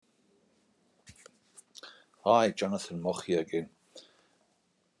Hi, Jonathan Moch here again.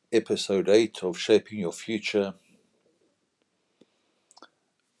 Episode 8 of Shaping Your Future.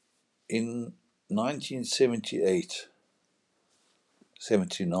 In 1978-79,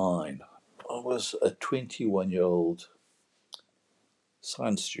 I was a 21-year-old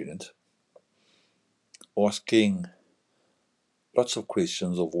science student asking lots of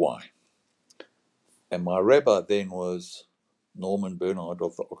questions of why. And my rabbi then was Norman Bernard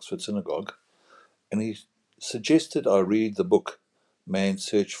of the Oxford Synagogue, and he suggested I read the book Man's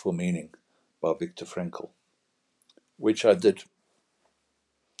Search for Meaning by Viktor Frankl, which I did.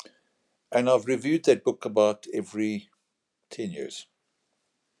 And I've reviewed that book about every 10 years.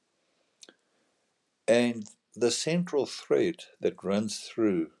 And the central thread that runs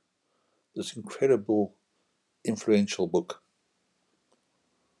through this incredible, influential book,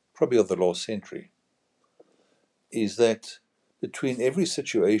 probably of the last century, is that between every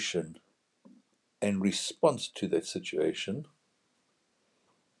situation and response to that situation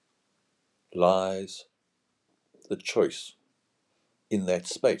lies the choice in that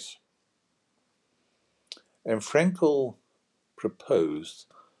space. And Frankl proposed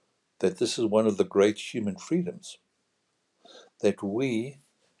that this is one of the great human freedoms, that we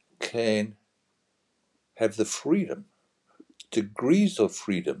can have the freedom, degrees of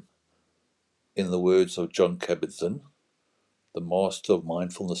freedom, in the words of Jon Kabat-Zinn, the master of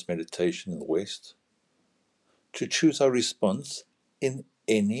mindfulness meditation in the West, to choose our response in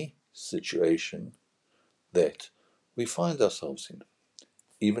any situation that we find ourselves in,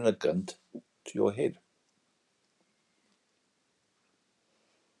 even a gun to your head.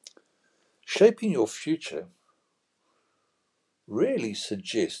 Shaping your future really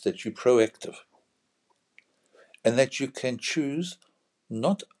suggests that you're proactive and that you can choose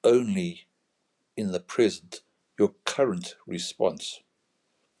not only in the present your current response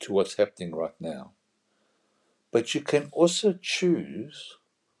to what's happening right now, but you can also choose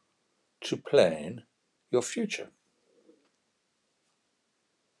to plan your future.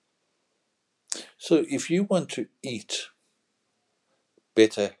 So if you want to eat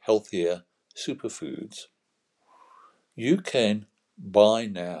better, healthier superfoods, you can buy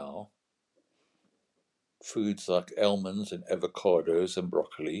now foods like almonds and avocados and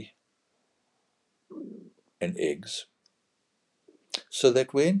broccoli and eggs, so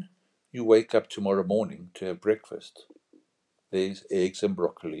that when you wake up tomorrow morning to have breakfast, there's eggs and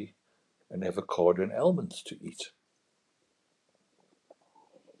broccoli and avocado and almonds to eat.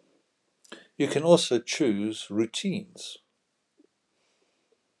 You can also choose routines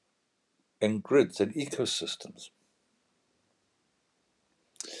and grids and ecosystems.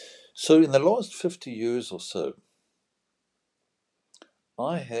 So in the last 50 years or so,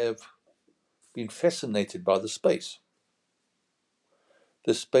 I have been fascinated by the space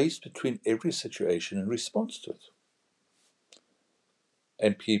between every situation and response to it.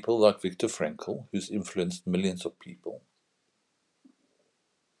 And people like Viktor Frankl, who's influenced millions of people.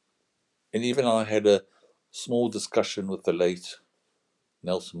 And even I had a small discussion with the late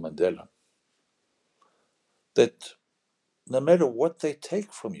Nelson Mandela, that no matter what they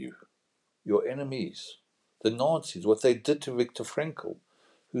take from you, your enemies, the Nazis, what they did to Viktor Frankl,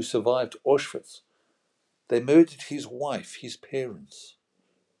 who survived Auschwitz, they murdered his wife, his parents,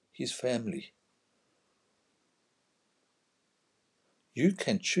 his family. You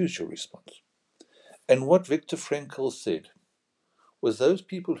can choose your response. And what Viktor Frankl said was those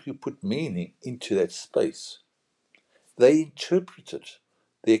people who put meaning into that space, they interpreted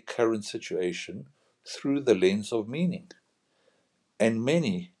their current situation through the lens of meaning. And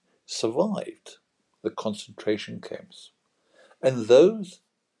many survived the concentration camps. And those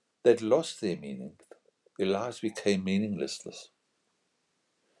that lost their meaning, their lives became meaningless.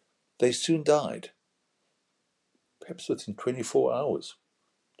 They soon died, perhaps within 24 hours,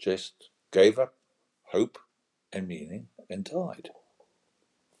 just gave up hope and meaning and died.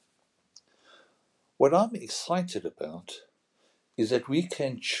 What I'm excited about is that we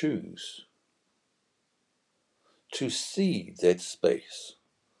can choose to see that space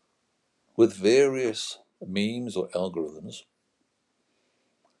with various memes or algorithms,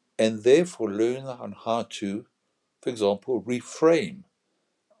 and therefore learn on how to, for example, reframe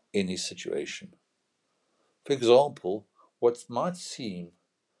any situation. For example, what might seem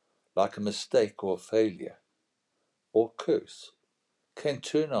like a mistake or a failure or curse can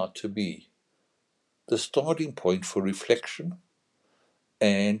turn out to be the starting point for reflection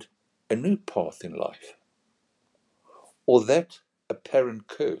and a new path in life. Or that apparent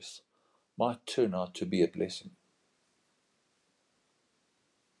curse might turn out to be a blessing.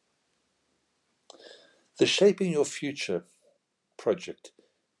 The Shaping Your Future project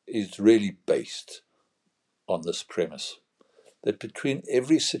is really based on this premise that between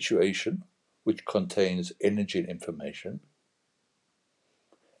every situation which contains energy and information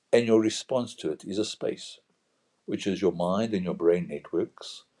and your response to it is a space, which is your mind and your brain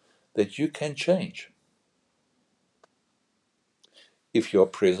networks, that you can change. If you're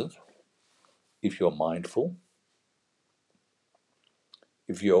present, if you're mindful,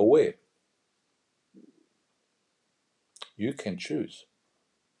 if you're aware, you can choose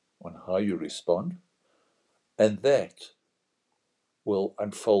on how you respond, and that will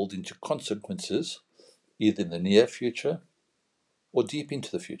unfold into consequences either in the near future or deep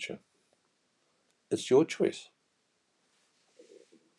into the future. It's your choice.